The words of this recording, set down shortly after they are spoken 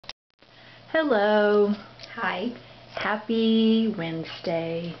Hello. Hi. Happy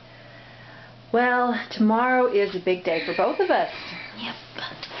Wednesday. Well, tomorrow is a big day for both of us. Yep.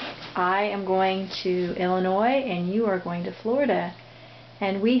 I am going to Illinois and you are going to Florida.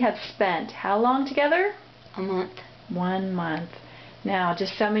 And we have spent how long together? A month. 1 month. Now,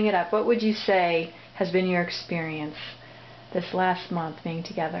 just summing it up, what would you say has been your experience this last month being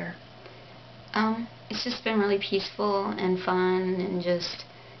together? It's just been really peaceful and fun and just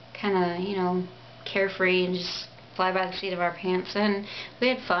kind of, carefree and just fly by the seat of our pants. And we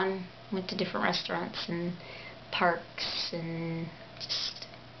had fun. Went to different restaurants and parks and just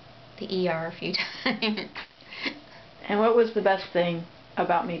the ER a few times. And what was the best thing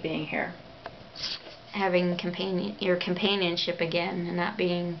about me being here? Having your companionship again and not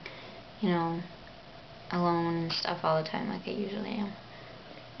being, alone and stuff all the time like I usually am.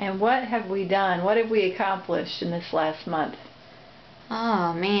 And what have we done? What have we accomplished in this last month?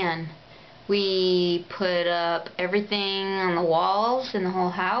 Oh, man. We put up everything on the walls in the whole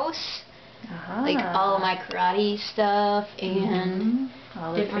house. Like all of my karate stuff and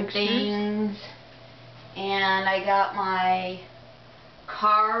all the different pictures. things. And I got my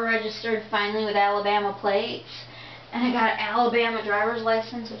car registered finally with Alabama plates. And I got an Alabama driver's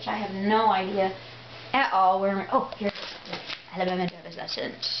license, which I have no idea at all where here's the Alabama driver's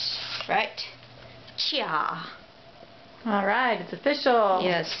license. Right? Chia. Alright, it's official.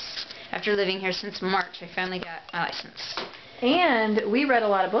 Yes. After living here since March, I finally got my license. And we read a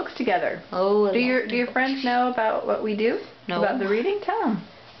lot of books together. Oh, do your friends know about what we do? No. About the reading? Tell them.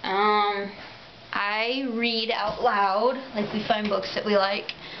 I read out loud. Like, we find books that we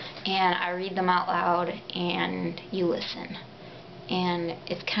like, and I read them out loud, and you listen. And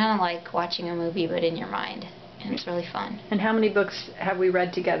it's kind of like watching a movie, but in your mind. And it's really fun. And how many books have we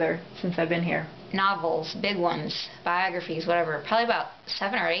read together since I've been here? Novels, big ones, biographies, whatever. Probably about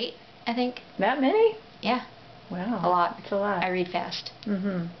 7 or 8, I think. That many? Yeah. Wow. A lot. It's a lot. I read fast.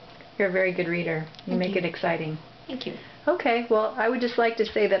 You're a very good reader. You make it exciting. Thank you. Okay, well, I would just like to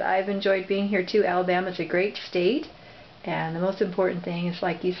say that I've enjoyed being here too. Alabama's a great state, and the most important thing is,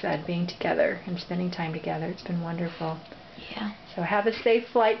 like you said, being together and spending time together. It's been wonderful. Yeah. So have a safe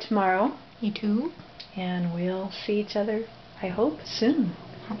flight tomorrow. You too. And we'll see each other, I hope, soon.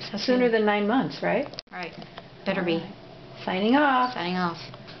 Hope so. Sooner than 9 months, right? Right. Better be. Signing off. Signing off.